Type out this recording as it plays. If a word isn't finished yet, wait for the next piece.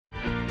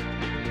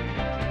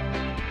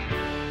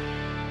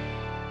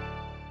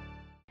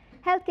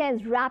Healthcare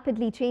is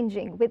rapidly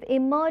changing with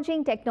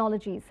emerging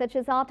technologies such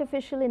as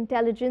artificial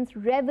intelligence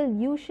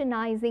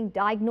revolutionizing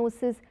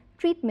diagnosis,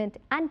 treatment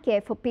and care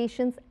for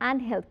patients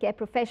and healthcare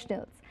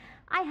professionals.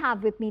 I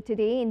have with me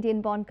today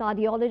Indian-born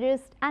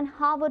cardiologist and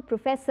Harvard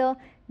professor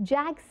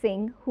Jag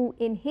Singh, who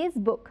in his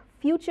book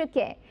Future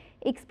Care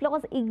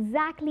explores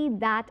exactly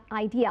that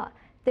idea,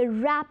 the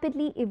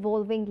rapidly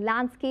evolving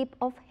landscape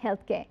of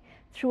healthcare.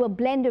 Through a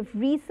blend of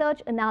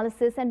research,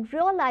 analysis and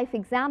real-life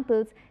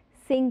examples,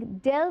 Singh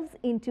delves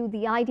into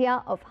the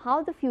idea of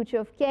how the future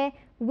of care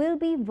will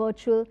be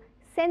virtual,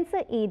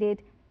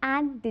 sensor-aided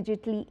and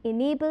digitally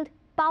enabled,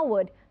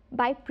 powered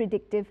by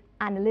predictive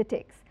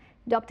analytics.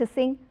 Dr.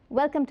 Singh,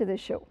 welcome to the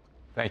show.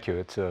 Thank you.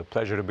 It's a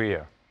pleasure to be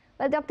here.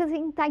 Well, Dr.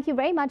 Singh, thank you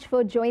very much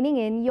for joining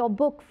in. Your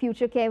book,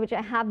 Future Care, which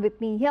I have with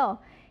me here,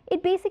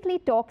 it basically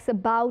talks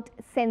about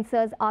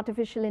sensors,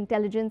 artificial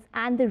intelligence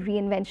and the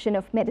reinvention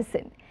of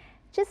medicine.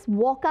 Just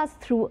walk us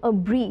through a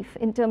brief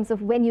in terms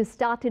of when you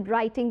started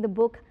writing the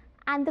book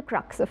and the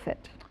crux of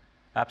it.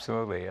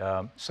 Absolutely.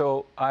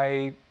 So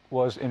I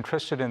was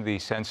interested in the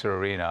sensor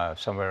arena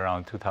somewhere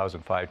around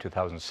 2005,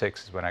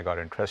 2006 is when I got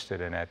interested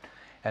in it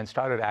and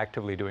started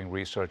actively doing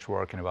research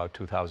work in about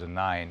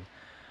 2009.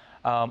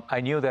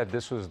 I knew that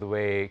this was the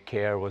way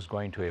care was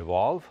going to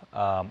evolve.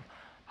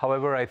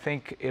 However, I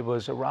think it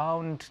was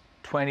around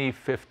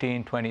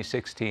 2015,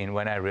 2016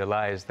 when I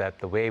realized that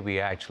the way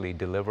we actually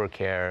deliver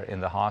care in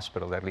the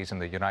hospital, at least in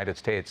the United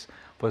States,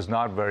 was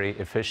not very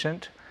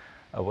efficient,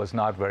 was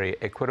not very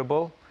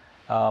equitable.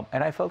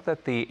 And I felt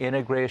that the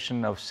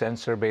integration of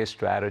sensor-based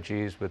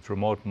strategies with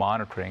remote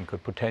monitoring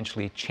could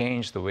potentially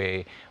change the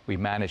way we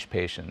manage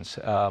patients.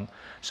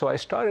 So I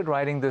started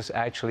writing this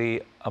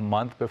actually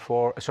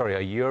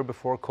a year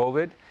before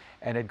COVID,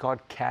 and it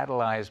got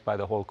catalyzed by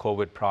the whole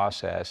COVID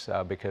process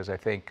because I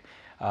think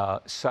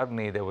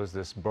suddenly there was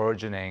this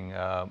burgeoning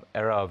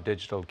era of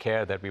digital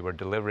care that we were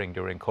delivering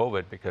during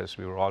COVID because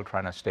we were all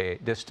trying to stay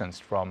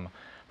distanced from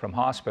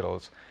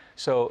hospitals.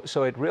 So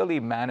it really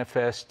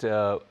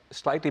manifested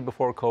slightly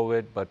before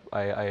COVID, but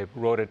I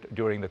wrote it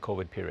during the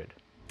COVID period.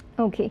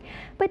 Okay,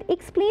 but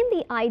explain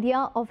the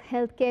idea of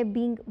healthcare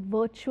being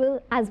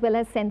virtual as well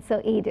as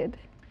sensor-aided.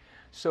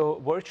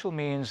 So virtual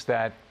means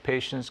that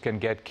patients can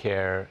get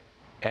care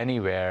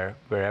anywhere,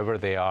 wherever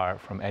they are,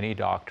 from any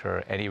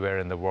doctor, anywhere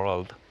in the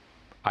world,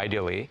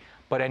 ideally,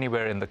 but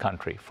anywhere in the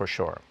country, for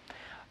sure.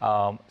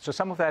 So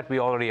some of that we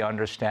already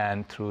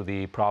understand through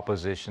the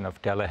proposition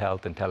of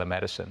telehealth and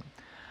telemedicine.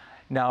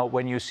 Now,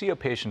 when you see a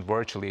patient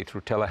virtually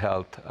through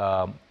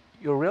telehealth,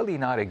 you're really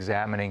not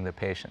examining the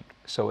patient.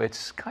 So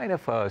it's kind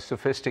of a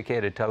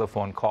sophisticated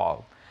telephone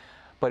call.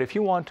 But if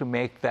you want to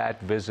make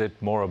that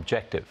visit more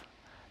objective,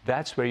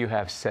 that's where you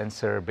have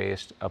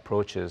sensor-based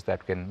approaches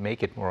that can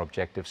make it more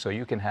objective. So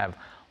you can have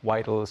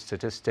vital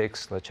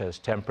statistics such as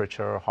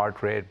temperature,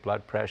 heart rate,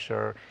 blood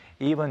pressure,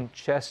 even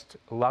chest,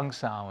 lung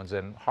sounds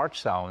and heart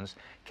sounds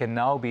can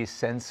now be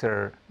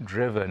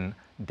sensor-driven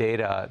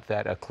data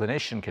that a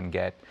clinician can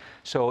get.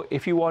 So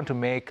if you want to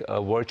make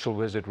a virtual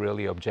visit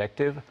really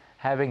objective,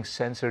 having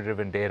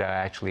sensor-driven data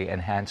actually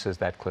enhances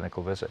that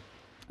clinical visit.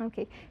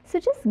 Okay, so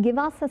just give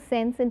us a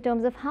sense in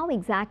terms of how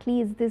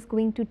exactly is this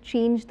going to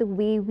change the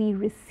way we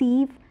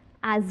receive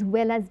as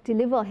well as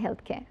deliver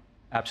healthcare?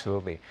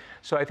 Absolutely.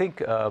 So I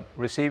think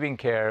receiving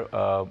care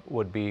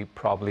would be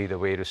probably the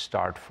way to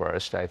start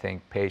first. I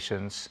think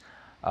patients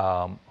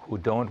who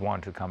don't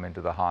want to come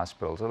into the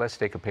hospital. So let's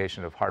take a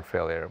patient of heart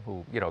failure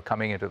who,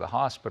 coming into the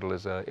hospital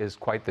is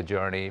quite the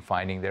journey,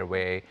 finding their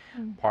way,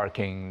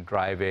 parking,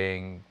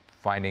 driving,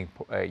 finding,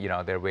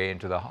 their way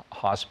into the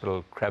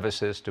hospital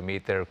crevices to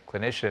meet their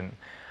clinician,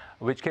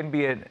 which can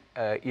be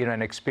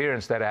an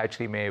experience that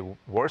actually may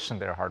worsen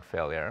their heart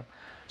failure.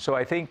 So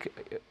I think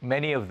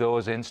many of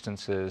those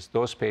instances,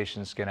 those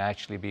patients can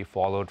actually be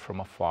followed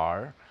from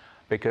afar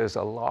because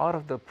a lot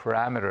of the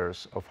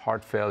parameters of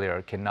heart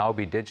failure can now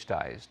be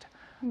digitized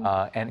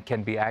and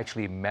can be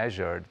actually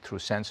measured through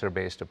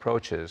sensor-based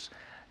approaches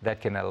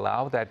that can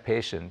allow that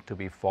patient to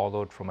be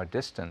followed from a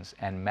distance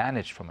and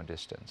managed from a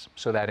distance.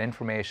 So that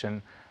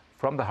information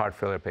from the heart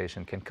failure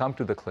patient can come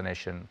to the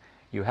clinician.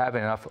 You have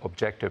enough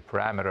objective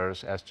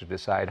parameters as to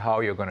decide how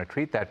you're going to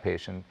treat that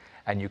patient,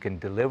 and you can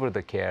deliver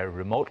the care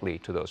remotely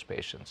to those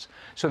patients.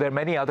 So there are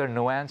many other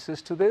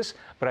nuances to this,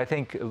 but I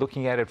think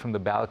looking at it from the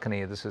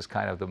balcony, this is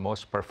kind of the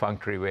most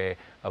perfunctory way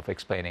of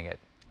explaining it.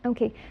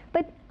 Okay,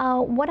 but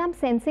what I'm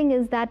sensing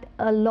is that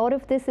a lot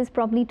of this is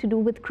probably to do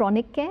with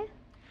chronic care?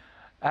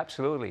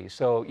 Absolutely.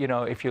 So,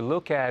 if you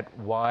look at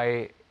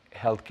why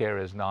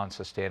healthcare is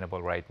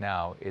non-sustainable right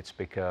now, it's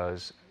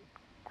because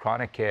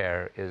chronic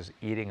care is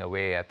eating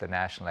away at the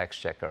national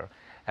exchequer.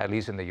 At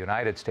least in the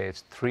United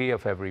States, 3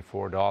 of every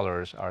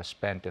 $4 are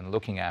spent in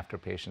looking after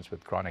patients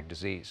with chronic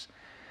disease.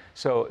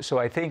 So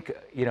I think,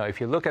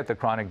 if you look at the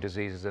chronic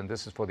diseases, and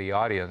this is for the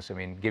audience,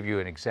 give you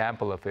an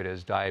example of it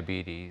is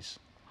diabetes,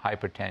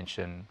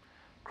 hypertension,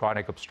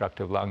 chronic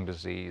obstructive lung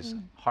disease,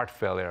 heart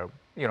failure,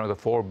 the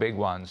 4 big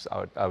ones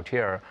out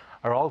here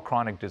are all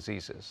chronic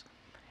diseases.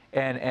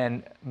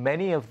 And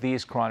many of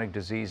these chronic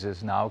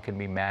diseases now can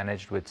be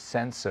managed with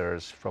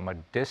sensors from a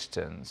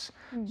distance.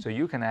 So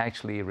you can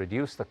actually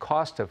reduce the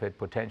cost of it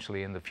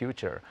potentially in the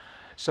future.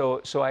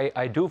 So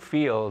I do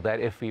feel that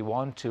if we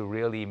want to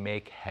really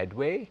make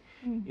headway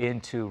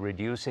into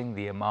reducing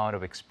the amount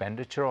of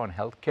expenditure on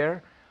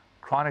healthcare,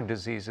 chronic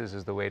diseases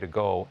is the way to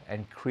go,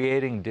 and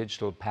creating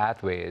digital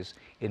pathways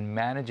in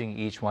managing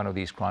each one of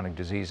these chronic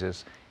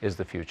diseases is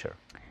the future.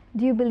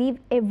 Do you believe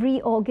every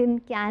organ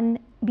can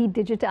be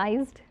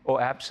digitized? Oh,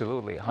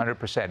 absolutely,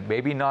 100%.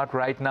 Maybe not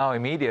right now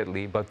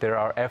immediately, but there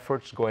are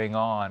efforts going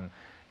on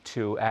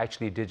to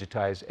actually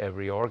digitize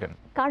every organ.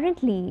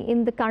 Currently,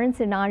 in the current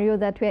scenario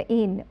that we're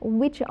in,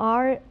 which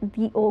are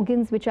the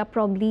organs which are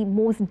probably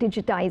most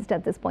digitized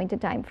at this point in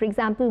time? For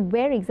example,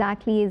 where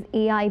exactly is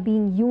AI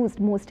being used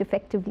most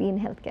effectively in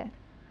healthcare?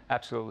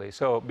 Absolutely.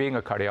 So being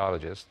a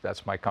cardiologist,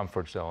 that's my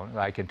comfort zone.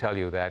 I can tell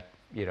you that,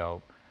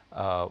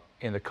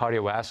 in the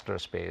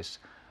cardiovascular space,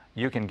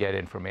 you can get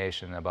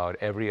information about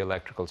every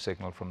electrical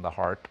signal from the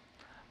heart.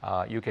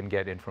 You can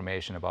get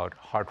information about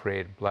heart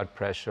rate, blood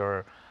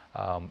pressure,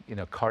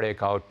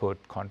 cardiac output,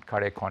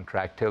 cardiac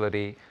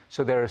contractility.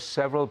 So there are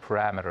several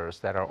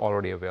parameters that are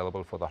already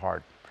available for the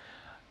heart.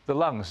 The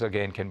lungs,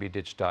 again, can be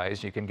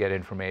digitized. You can get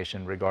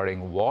information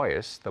regarding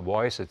voice. The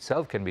voice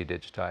itself can be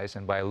digitized.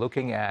 And by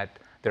looking at,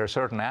 there are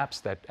certain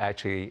apps that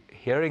actually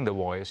hearing the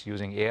voice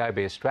using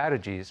AI-based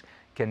strategies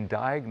can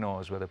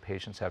diagnose whether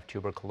patients have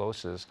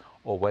tuberculosis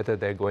or whether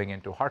they're going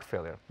into heart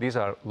failure. These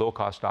are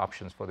low-cost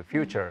options for the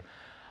future.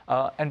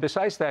 And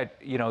besides that,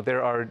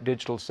 there are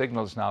digital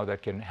signals now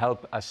that can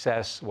help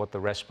assess what the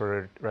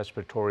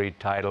respiratory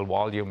tidal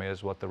volume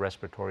is, what the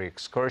respiratory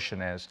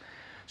excursion is.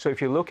 So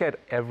if you look at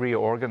every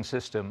organ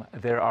system,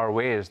 there are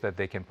ways that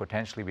they can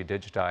potentially be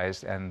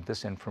digitized, and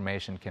this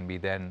information can be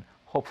then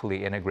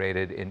hopefully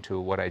integrated into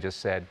what I just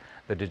said,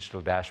 the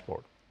digital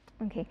dashboard.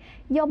 Okay.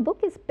 Your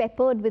book is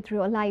peppered with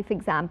real-life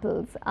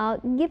examples.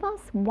 Give us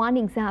one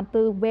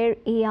example where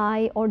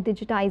AI or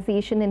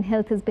digitization in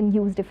health has been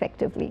used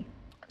effectively.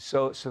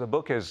 So the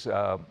book is,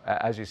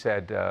 as you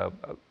said,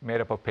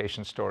 made up of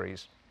patient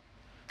stories.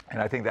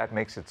 And I think that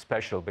makes it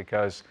special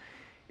because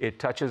it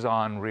touches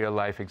on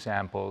real-life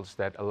examples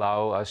that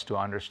allow us to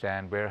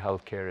understand where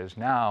healthcare is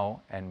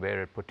now and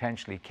where it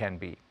potentially can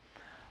be.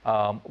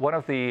 One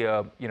of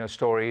the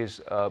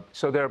stories,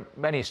 so there are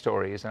many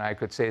stories, and I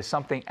could say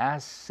something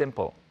as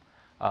simple.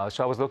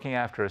 So I was looking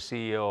after a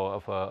CEO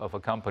of a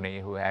company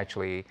who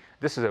actually,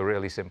 this is a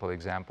really simple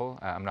example.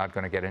 I'm not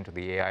going to get into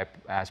the AI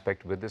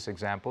aspect with this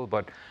example,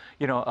 but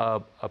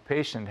a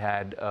patient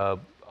had a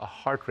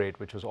heart rate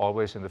which was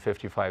always in the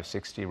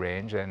 55-60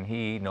 range, and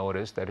he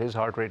noticed that his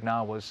heart rate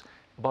now was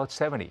about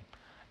 70.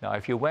 Now,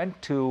 if you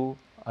went to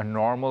a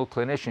normal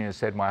clinician and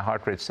said, my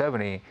heart rate's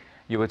 70,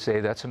 you would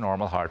say that's a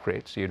normal heart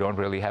rate, so you don't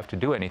really have to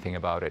do anything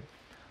about it.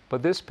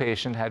 But this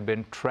patient had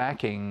been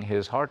tracking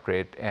his heart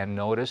rate and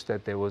noticed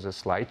that there was a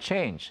slight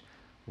change,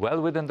 well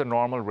within the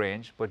normal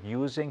range, but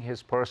using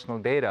his personal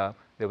data,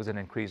 there was an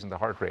increase in the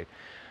heart rate.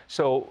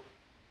 So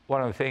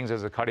one of the things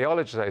as a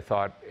cardiologist I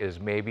thought is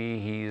maybe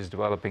he's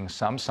developing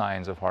some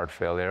signs of heart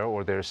failure,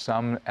 or there's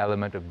some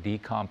element of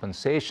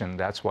decompensation,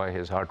 that's why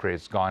his heart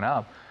rate's gone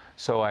up.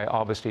 So I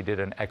obviously did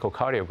an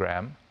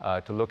echocardiogram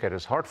to look at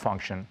his heart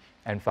function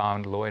and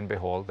found, lo and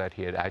behold, that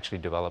he had actually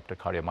developed a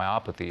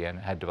cardiomyopathy and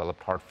had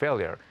developed heart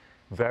failure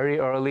very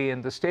early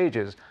in the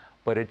stages.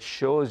 But it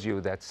shows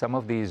you that some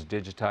of these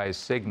digitized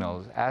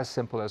signals, as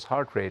simple as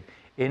heart rate,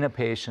 in a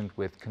patient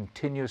with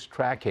continuous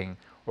tracking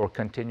or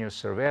continuous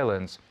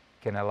surveillance,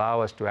 can allow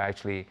us to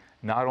actually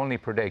not only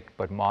predict,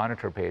 but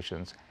monitor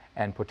patients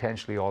and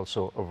potentially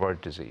also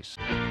avert disease.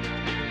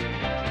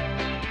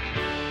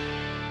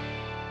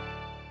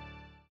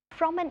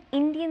 From an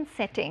Indian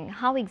setting,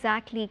 how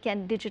exactly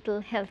can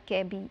digital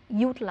healthcare be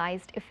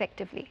utilized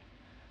effectively?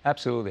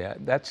 Absolutely.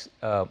 That's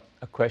a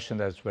question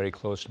that's very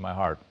close to my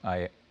heart.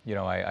 I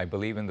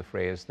believe in the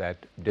phrase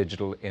that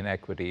digital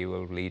inequity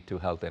will lead to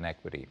health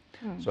inequity.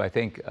 So I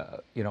think,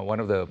 one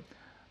of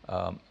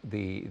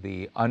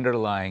the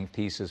underlying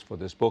thesis for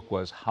this book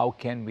was how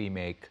can we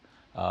make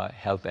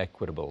health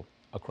equitable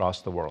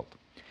across the world?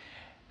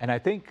 And I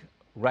think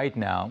right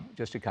now,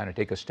 just to kind of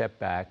take a step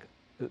back,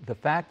 the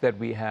fact that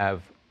we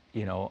have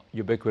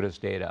ubiquitous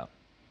data,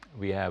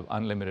 we have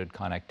unlimited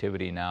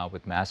connectivity now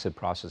with massive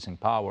processing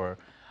power,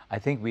 I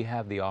think we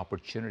have the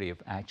opportunity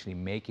of actually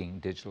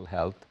making digital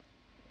health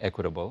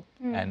equitable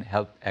and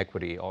health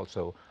equity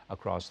also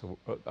across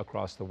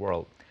the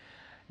world.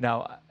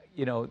 Now,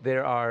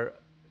 there are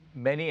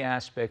many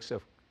aspects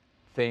of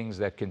things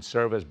that can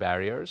serve as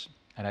barriers,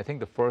 and I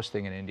think the first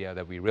thing in India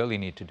that we really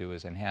need to do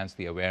is enhance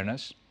the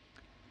awareness,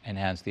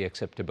 enhance the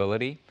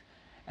acceptability,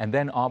 and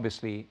then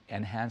obviously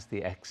enhance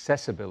the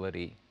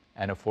accessibility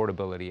and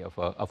affordability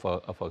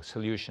of a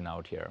solution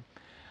out here.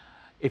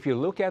 If you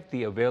look at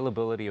the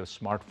availability of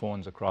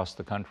smartphones across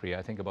the country,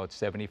 I think about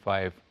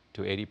 75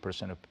 to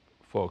 80% of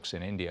folks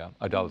in India,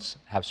 adults,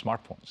 have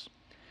smartphones.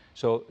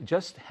 So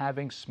just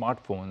having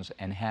smartphones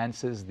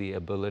enhances the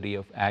ability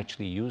of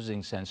actually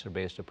using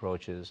sensor-based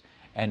approaches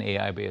and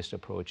AI-based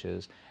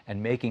approaches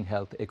and making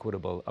health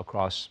equitable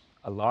across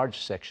a large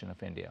section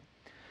of India.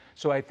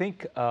 So I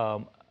think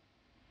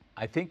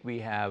we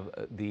have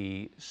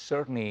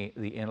certainly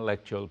the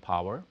intellectual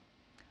power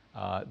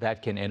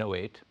that can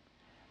innovate,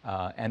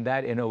 and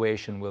that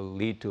innovation will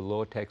lead to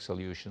low-tech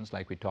solutions,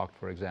 like we talked,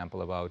 for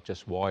example, about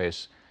just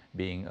voice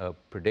being a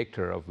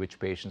predictor of which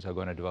patients are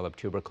going to develop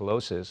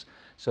tuberculosis.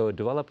 So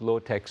develop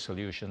low-tech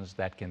solutions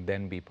that can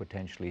then be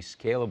potentially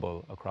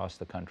scalable across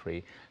the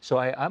country. So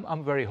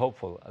I'm very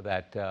hopeful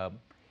that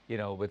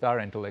with our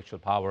intellectual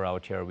power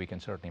out here, we can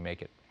certainly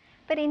make it.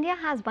 But India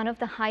has one of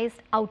the highest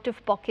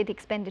out-of-pocket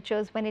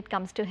expenditures when it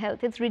comes to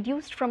health. It's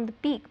reduced from the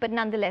peak, but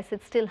nonetheless,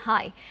 it's still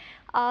high.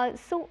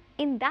 So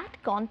in that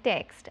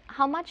context,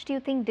 how much do you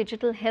think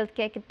digital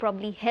healthcare could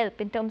probably help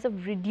in terms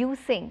of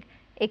reducing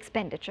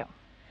expenditure?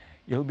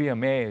 You'll be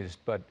amazed,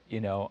 but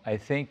I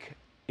think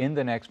in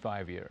the next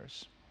 5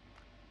 years,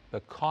 the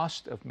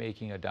cost of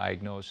making a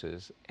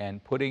diagnosis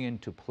and putting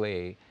into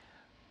play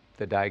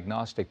the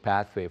diagnostic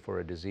pathway for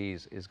a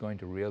disease is going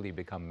to really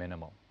become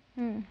minimal.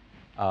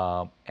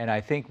 And I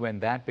think when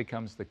that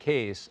becomes the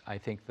case, I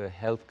think the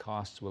health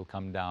costs will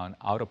come down,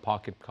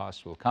 out-of-pocket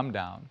costs will come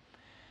down.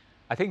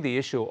 I think the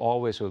issue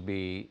always will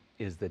be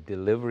is the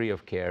delivery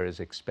of care is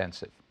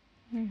expensive.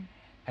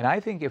 And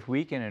I think if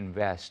we can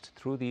invest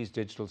through these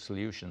digital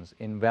solutions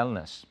in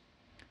wellness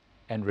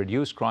and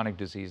reduce chronic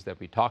disease that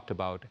we talked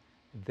about,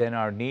 then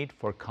our need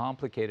for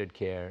complicated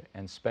care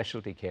and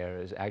specialty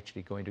care is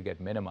actually going to get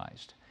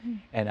minimized.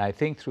 And I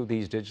think through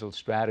these digital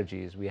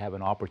strategies, we have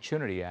an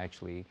opportunity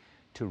actually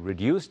to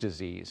reduce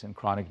disease and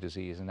chronic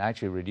disease and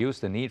actually reduce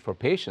the need for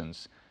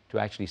patients to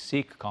actually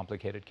seek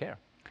complicated care.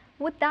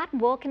 Would that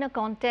work in a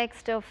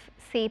context of,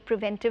 say,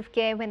 preventive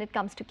care when it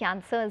comes to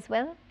cancer as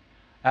well?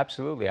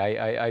 Absolutely.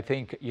 I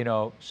think,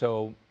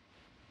 so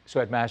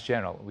at Mass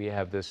General, we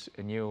have this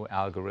new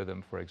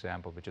algorithm, for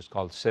example, which is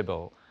called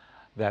Sybil,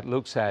 that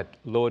looks at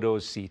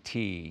low-dose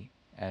CT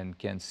and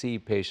can see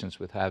patients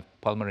have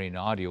pulmonary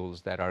nodules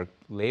that are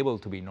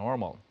labeled to be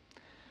normal.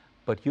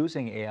 But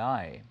using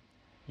AI,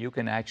 you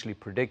can actually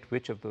predict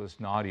which of those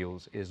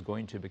nodules is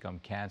going to become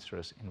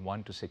cancerous in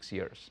 1 to 6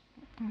 years,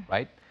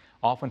 right?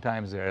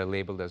 Oftentimes they're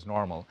labeled as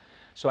normal.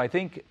 So I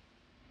think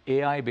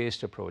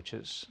AI-based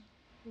approaches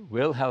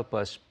will help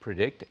us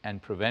predict and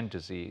prevent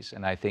disease,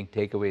 and I think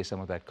take away some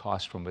of that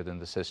cost from within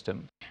the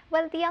system.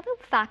 Well, the other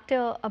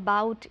factor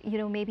about,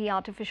 maybe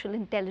artificial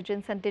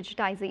intelligence and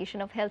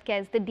digitization of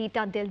healthcare is the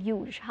data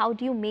deluge. How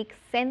do you make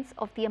sense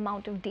of the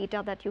amount of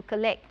data that you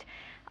collect?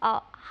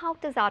 How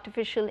does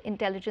artificial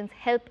intelligence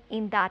help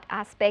in that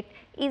aspect?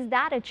 Is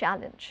that a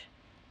challenge?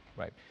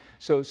 Right.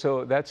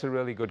 So that's a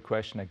really good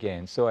question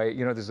again. So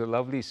there's a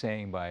lovely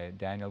saying by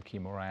Daniel K.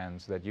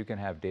 Morans that you can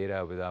have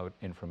data without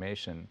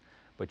information,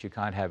 but you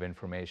can't have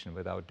information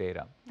without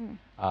data.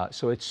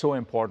 So it's so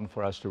important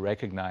for us to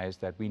recognize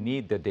that we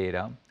need the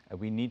data, and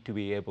we need to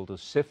be able to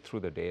sift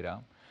through the data.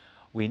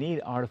 We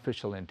need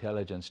artificial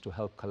intelligence to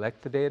help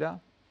collect the data,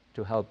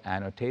 to help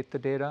annotate the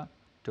data,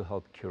 to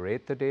help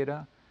curate the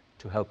data,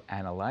 to help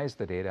analyze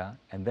the data,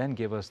 and then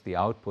give us the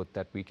output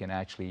that we can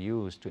actually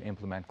use to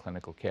implement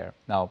clinical care.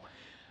 Now,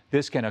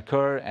 this can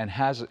occur and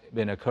has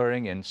been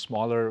occurring in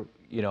smaller,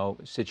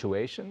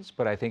 situations,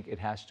 but I think it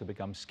has to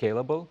become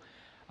scalable.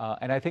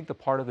 And I think the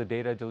part of the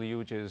data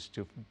deluge is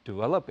to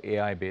develop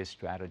AI-based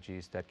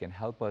strategies that can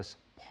help us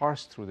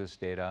parse through this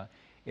data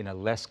in a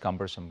less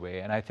cumbersome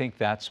way. And I think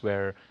that's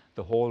where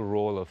the whole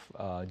role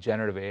of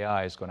generative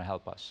AI is going to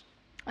help us.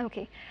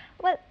 Okay.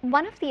 Well,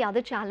 one of the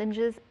other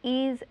challenges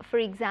is, for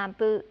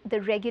example,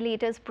 the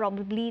regulators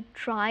probably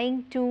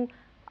trying to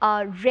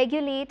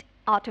regulate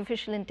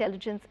artificial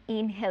intelligence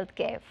in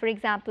healthcare. For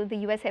example, the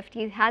US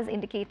FDA has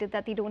indicated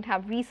that they don't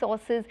have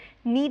resources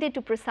needed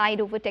to preside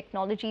over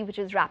technology which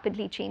is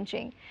rapidly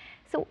changing.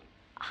 So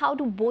how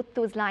do both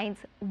those lines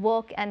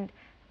work and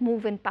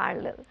move in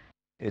parallel?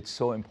 It's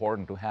so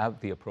important to have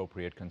the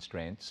appropriate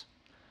constraints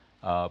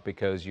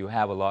because you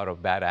have a lot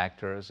of bad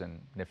actors and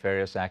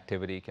nefarious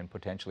activity can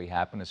potentially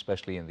happen,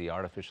 especially in the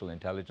artificial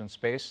intelligence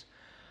space.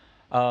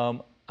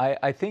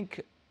 I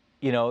think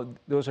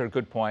those are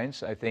good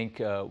points. I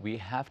think we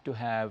have to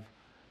have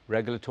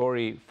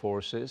regulatory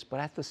forces, but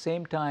at the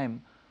same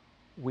time,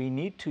 we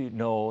need to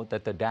know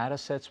that the data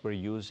sets we're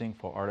using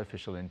for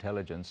artificial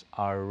intelligence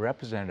are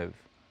representative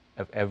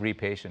of every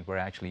patient we're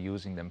actually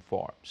using them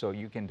for. So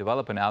you can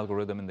develop an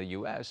algorithm in the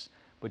US,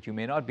 but you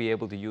may not be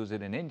able to use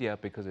it in India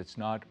because it's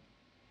not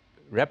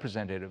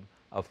representative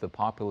of the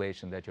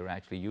population that you're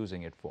actually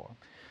using it for.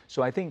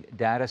 So I think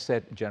data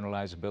set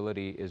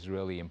generalizability is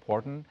really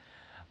important.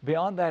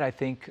 Beyond that, I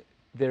think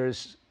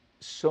there's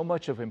so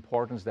much of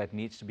importance that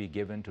needs to be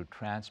given to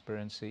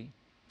transparency,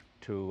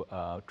 to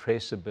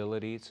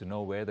traceability, to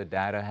know where the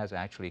data has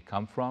actually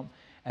come from,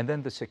 and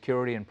then the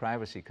security and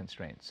privacy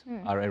constraints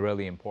are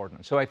really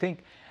important. So I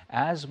think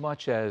as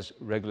much as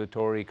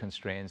regulatory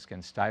constraints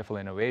can stifle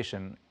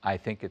innovation, I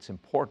think it's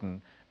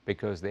important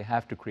because they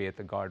have to create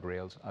the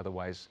guardrails,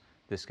 otherwise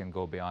this can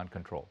go beyond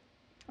control.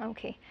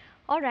 Okay.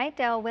 All right.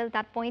 Well,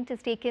 that point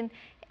is taken.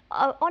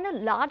 On a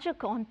larger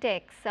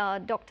context,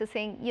 Dr.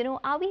 Singh,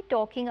 are we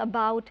talking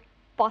about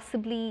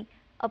possibly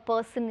a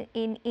person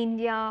in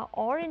India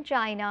or in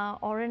China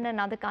or in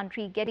another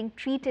country getting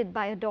treated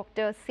by a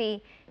doctor,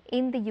 say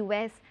in the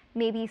US,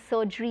 maybe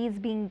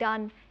surgeries being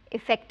done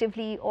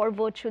effectively or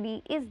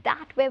virtually? Is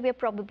that where we're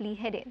probably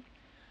headed?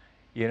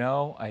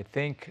 I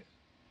think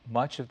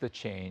much of the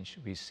change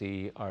we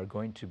see are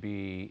going to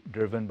be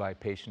driven by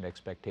patient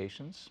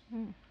expectations,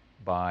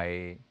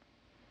 by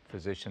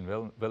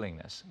physician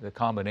willingness, the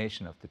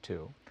combination of the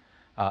two,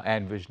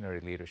 and visionary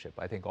leadership.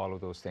 I think all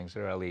of those things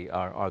really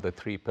are the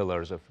three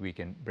pillars of we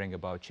can bring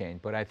about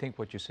change. But I think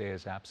what you say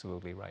is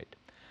absolutely right.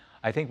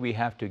 I think we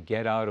have to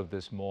get out of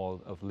this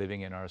mold of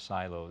living in our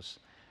silos.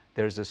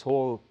 There's this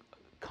whole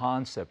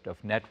concept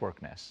of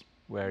networkness,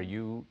 where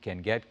you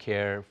can get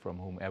care from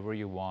whomever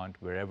you want,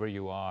 wherever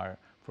you are,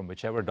 from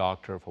whichever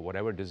doctor, for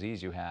whatever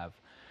disease you have.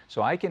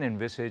 So I can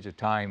envisage a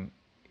time,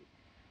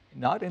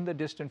 not in the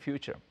distant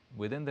future,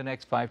 within the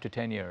next 5 to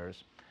 10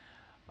 years,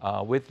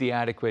 with the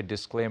adequate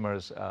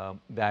disclaimers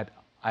that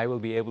I will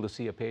be able to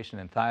see a patient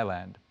in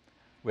Thailand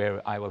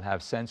where I will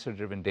have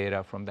sensor-driven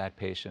data from that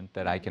patient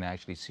that I can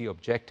actually see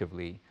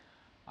objectively.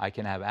 I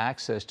can have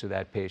access to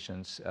that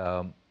patient's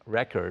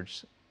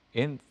records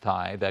in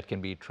Thai that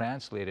can be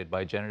translated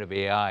by generative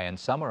AI and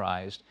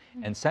summarized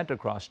and sent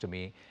across to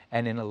me,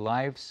 and in a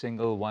live,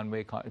 single,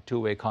 one-way,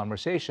 two-way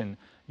conversation,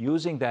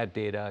 using that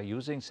data,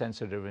 using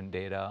sensor-driven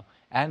data,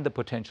 and the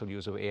potential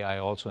use of AI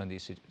also in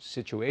these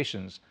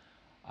situations,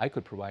 I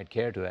could provide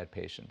care to that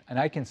patient. And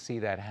I can see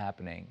that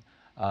happening,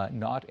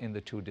 not in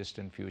the too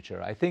distant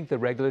future. I think the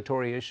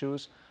regulatory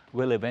issues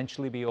will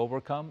eventually be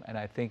overcome, and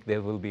I think they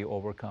will be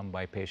overcome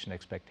by patient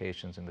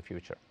expectations in the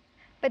future.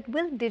 But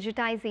will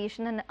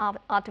digitization and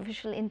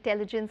artificial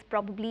intelligence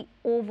probably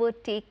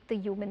overtake the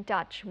human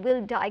touch?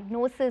 Will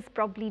diagnosis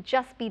probably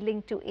just be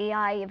linked to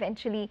AI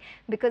eventually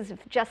because of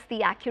just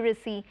the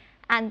accuracy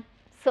and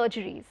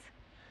surgeries?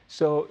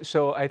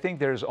 So I think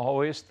there's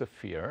always the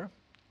fear.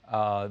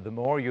 The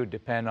more you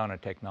depend on a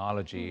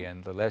technology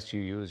and the less you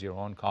use your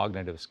own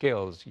cognitive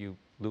skills, you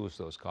lose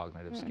those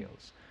cognitive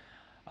skills.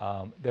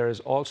 There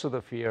is also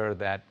the fear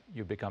that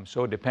you become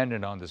so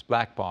dependent on this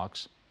black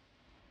box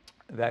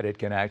that it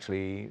can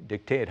actually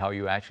dictate how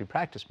you actually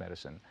practice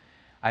medicine.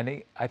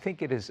 I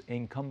think it is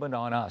incumbent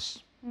on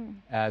us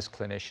as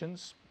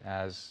clinicians,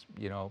 as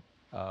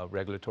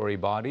regulatory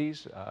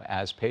bodies,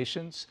 as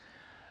patients,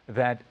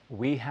 that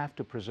we have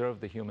to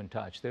preserve the human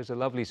touch. There's a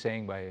lovely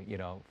saying by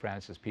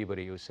Francis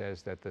Peabody who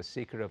says that the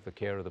secret of the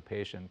care of the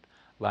patient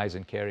lies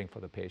in caring for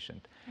the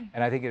patient.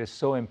 And I think it is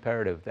so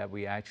imperative that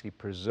we actually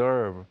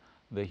preserve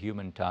the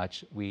human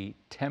touch. We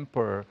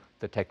temper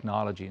the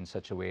technology in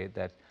such a way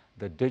that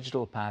the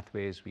digital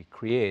pathways we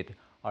create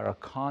are a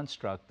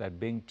construct that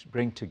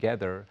bring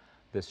together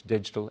this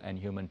digital and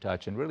human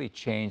touch and really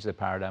change the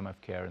paradigm of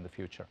care in the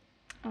future.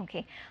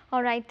 Okay.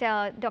 All right,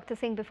 Dr.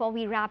 Singh, before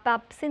we wrap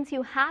up, since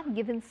you have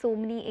given so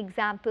many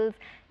examples,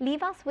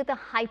 leave us with a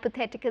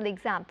hypothetical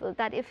example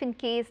that if in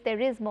case there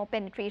is more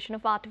penetration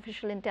of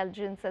artificial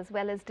intelligence as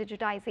well as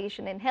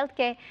digitization in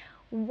healthcare,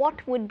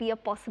 what would be a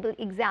possible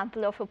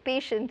example of a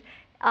patient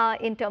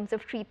in terms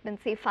of treatment,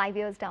 say 5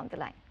 years down the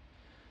line?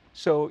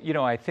 So,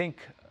 I think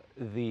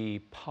the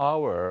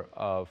power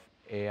of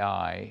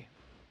AI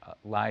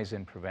lies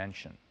in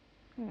prevention,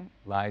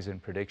 lies in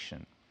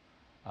prediction,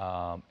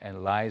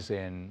 and lies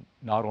in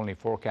not only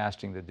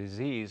forecasting the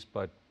disease,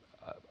 but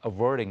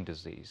averting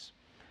disease.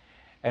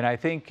 And I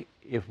think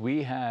if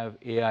we have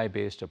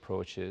AI-based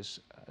approaches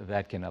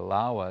that can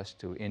allow us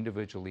to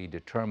individually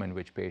determine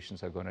which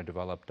patients are going to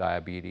develop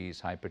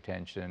diabetes,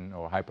 hypertension,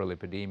 or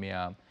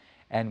hyperlipidemia,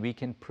 and we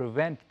can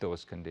prevent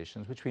those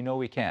conditions, which we know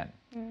we can.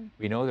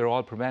 We know they're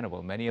all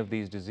preventable. Many of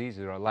these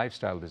diseases are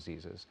lifestyle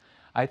diseases.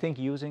 I think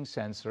using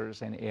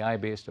sensors and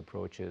AI-based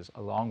approaches,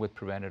 along with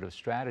preventative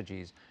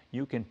strategies,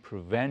 you can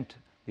prevent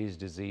these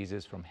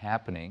diseases from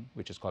happening,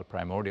 which is called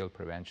primordial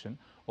prevention,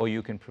 or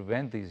you can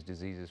prevent these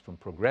diseases from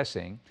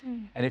progressing.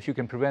 And if you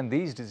can prevent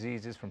these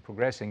diseases from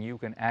progressing, you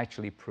can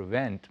actually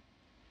prevent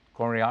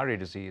coronary artery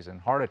disease and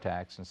heart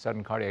attacks and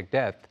sudden cardiac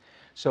death.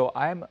 So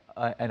I'm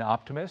an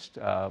optimist.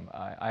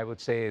 I would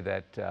say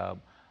that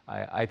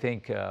I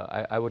think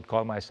I would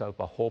call myself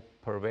a hope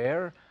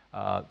purveyor,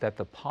 that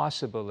the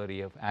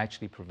possibility of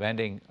actually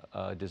preventing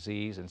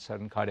disease and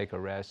sudden cardiac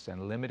arrests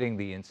and limiting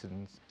the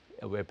incidence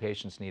where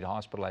patients need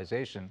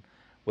hospitalization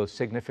will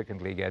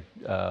significantly get,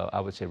 I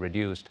would say,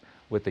 reduced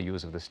with the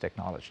use of this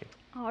technology.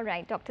 All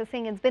right, Dr.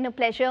 Singh, it's been a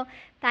pleasure.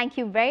 Thank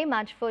you very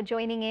much for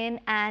joining in,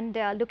 and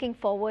looking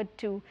forward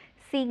to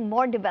seeing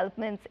more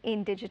developments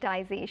in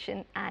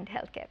digitization and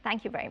healthcare.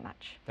 Thank you very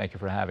much. Thank you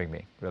for having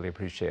me. Really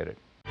appreciate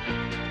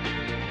it.